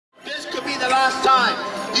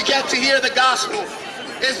you get to hear the gospel.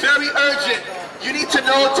 It's very urgent. You need to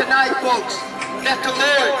know tonight, folks, that the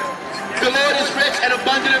Lord is rich and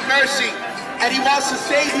abundant in mercy, and he wants to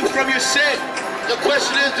save you from your sin. The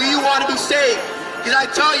question is, do you want to be saved? Because I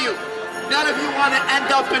tell you, none of you want to end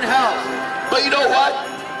up in hell. But you know what?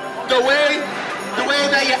 The way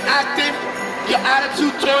that you're acting, your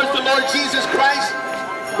attitude towards the Lord Jesus Christ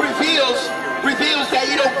reveals that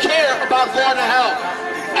you don't care about going to hell.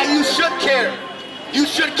 And you should care. You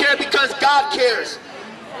should care because God cares.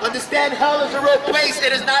 Understand, hell is a real place.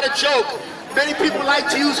 It is not a joke. Many people like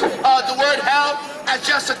to use the word hell as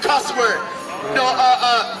just a cuss word.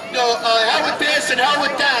 Hell with this and hell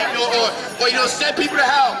with that. Or send people to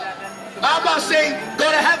hell. How about saying go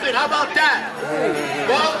to heaven? How about that?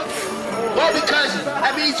 Well, because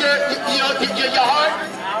that means your heart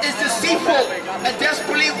is deceitful and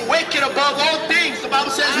desperately wicked above all things. The Bible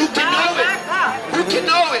says, who can know it? Who can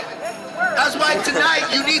know it? That's why tonight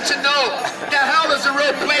you need to know that hell is a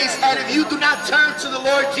real place, and if you do not turn to the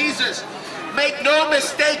Lord Jesus, make no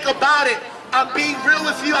mistake about it. I'm being real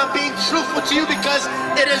with you. I'm being truthful to you because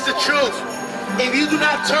it is the truth. If you do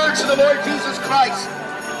not turn to the Lord Jesus Christ,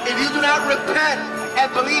 if you do not repent and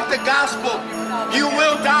believe the gospel, you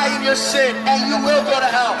will die in your sin and you will go to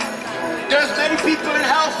hell. There's many people in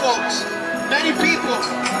hell, folks. Many people.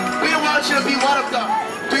 We don't want you to be one of them.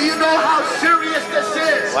 Do you know how serious this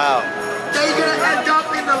is? Wow. That you're going to end up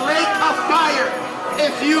in the lake of fire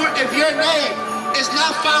if your name is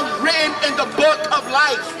not found written in the book of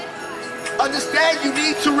life. Understand, you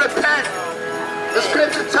need to repent. The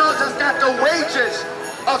scripture tells us that the wages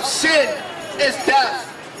of sin is death,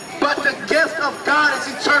 but the gift of God is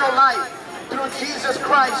eternal life through Jesus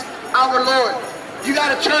Christ our Lord. You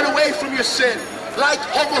got to turn away from your sin, like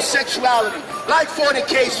homosexuality, like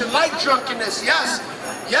fornication, like drunkenness. Yes,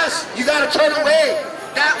 you got to turn away.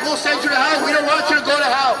 That will send you to hell. We don't want you to go to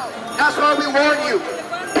hell. That's why we warn you.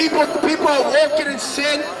 People are walking in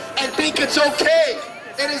sin and think it's okay.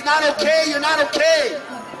 It is not okay. You're not okay.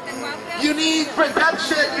 You need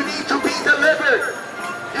redemption. You need to be delivered.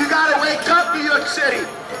 You got to wake up, New York City.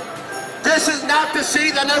 This is not the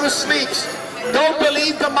city that never sleeps. Don't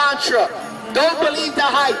believe the mantra. Don't believe the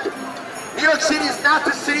hype. New York City is not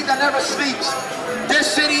the city that never sleeps. This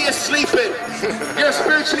city is sleeping. You're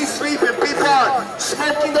spiritually sleeping. People are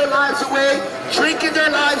smoking their lives away, drinking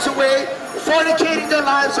their lives away, fornicating their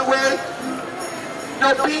lives away,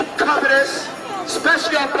 being covetous,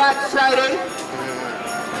 especially on Black Friday,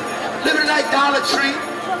 living in idolatry,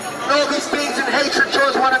 all these things in hatred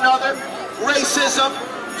towards one another, racism,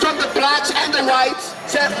 from the blacks and the whites,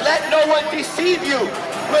 said, let no one deceive you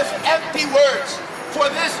with empty words. For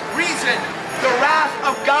this reason, the wrath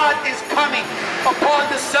of God is coming upon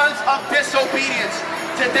the sons of disobedience,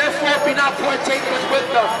 to therefore be not partakers with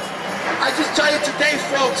them. I just tell you today,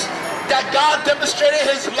 folks, that God demonstrated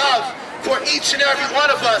his love for each and every one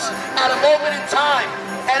of us at a moment in time,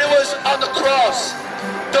 and it was on the cross.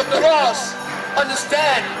 The cross,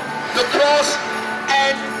 understand, the cross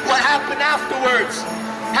and what happened afterwards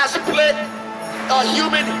has split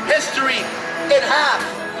human history in half.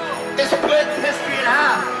 It split history in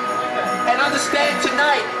half. And understand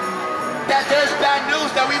tonight that there's bad news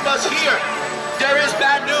that we must hear. There is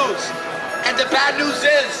bad news. And the bad news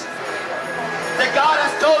is that God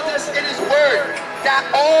has told us in his word that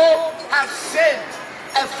all have sinned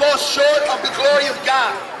and fall short of the glory of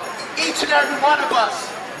God. Each and every one of us,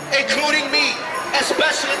 including me,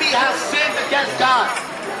 especially me, have sinned against God.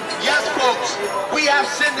 Yes, folks, we have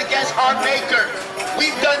sinned against our Maker.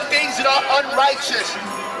 We've done things that are unrighteous.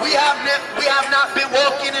 We have not been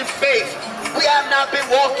walking in faith. We have not been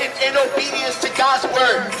walking in obedience to God's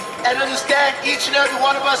word. And understand, each and every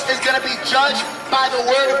one of us is going to be judged by the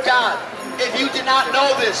word of God. If you did not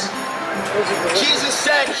know this, Jesus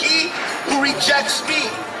said, he who rejects me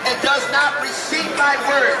and does not receive my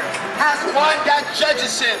word has one that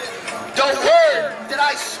judges him. The word that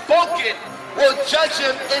I spoken will judge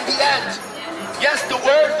him in the end. Yes, the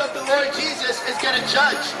word of the Lord Jesus is going to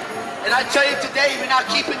judge. And I tell you today, if you're not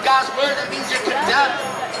keeping God's word, that means you're condemned.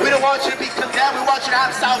 We don't want you to be condemned. We want you to have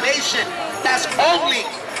salvation that's only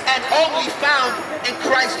and only found in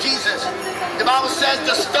Christ Jesus. The Bible says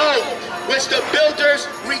the stone which the builders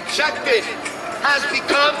rejected has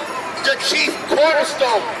become the chief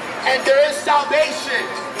cornerstone. And there is salvation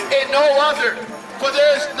in no other. For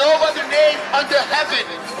there is no other name under heaven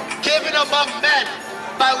given among men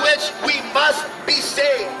by which we must be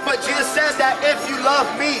saved. But Jesus says that if you love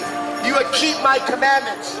me, you would keep my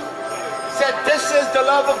commandments. Said this is the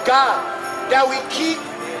love of God, that we keep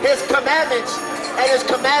his commandments, and his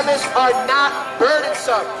commandments are not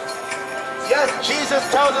burdensome. Yes, Jesus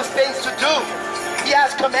tells us things to do, He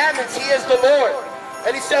has commandments. He is the Lord.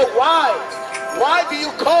 And he said, why? Why do you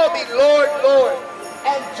call me Lord, Lord,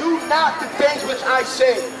 and do not the things which I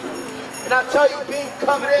say? And I tell you, being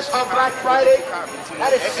covetous on Black Friday,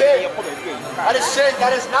 that is sin. That is sin.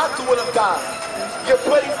 That is not the will of God. You're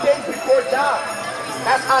putting things before God.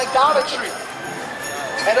 That's idolatry.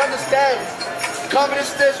 And understand,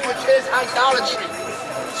 covetousness, which is idolatry.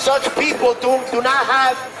 Such people do not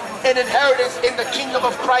have an inheritance in the kingdom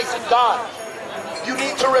of Christ and God. You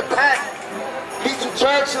need to repent. You need to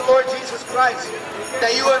turn to the Lord Jesus Christ.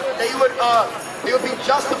 That you would be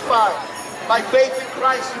justified by faith in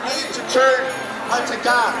Christ. You need to turn unto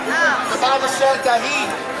God. The Bible says that he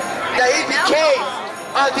became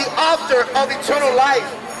the author of eternal life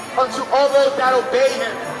unto all those that obey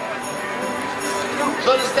him.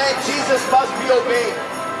 So understand, Jesus must be obeyed.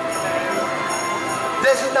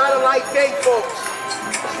 This is not a light thing, folks.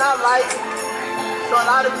 It's not light. So a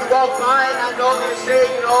lot of you walk by and I know they say,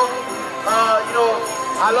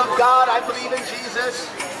 I love God, I believe in Jesus.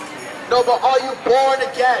 No, but are you born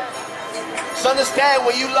again? So understand,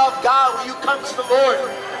 when you love God, when you come to the Lord,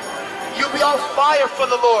 you'll be on fire for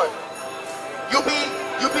the Lord. You'll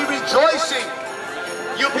be rejoicing.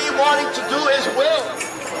 You'll be wanting to do his will.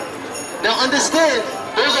 Now understand,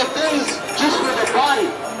 those are things just for the body.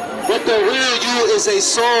 But the real you is a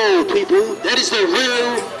soul, people. That is the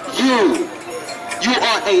real you. You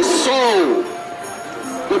are a soul.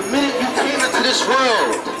 The minute you came into this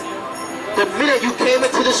world,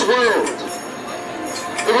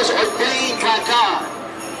 it was ordained by God.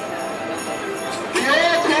 We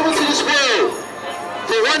all came into this world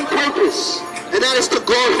for one purpose, and that is to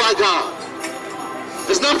glorify God.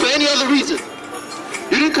 It's not for any other reason.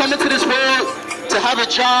 You didn't come into this world to have a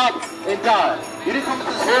job and die. You didn't come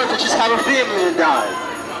into this world to just have a family and die.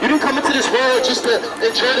 You didn't come into this world just to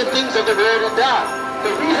enjoy the things of the world and die.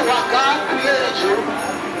 The reason why God created you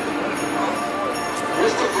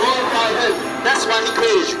was to glorify him. That's why he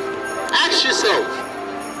created you. Ask yourself,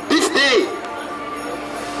 this day,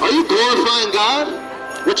 are you glorifying God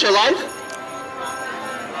with your life?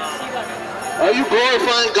 Are you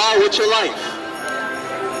glorifying God with your life?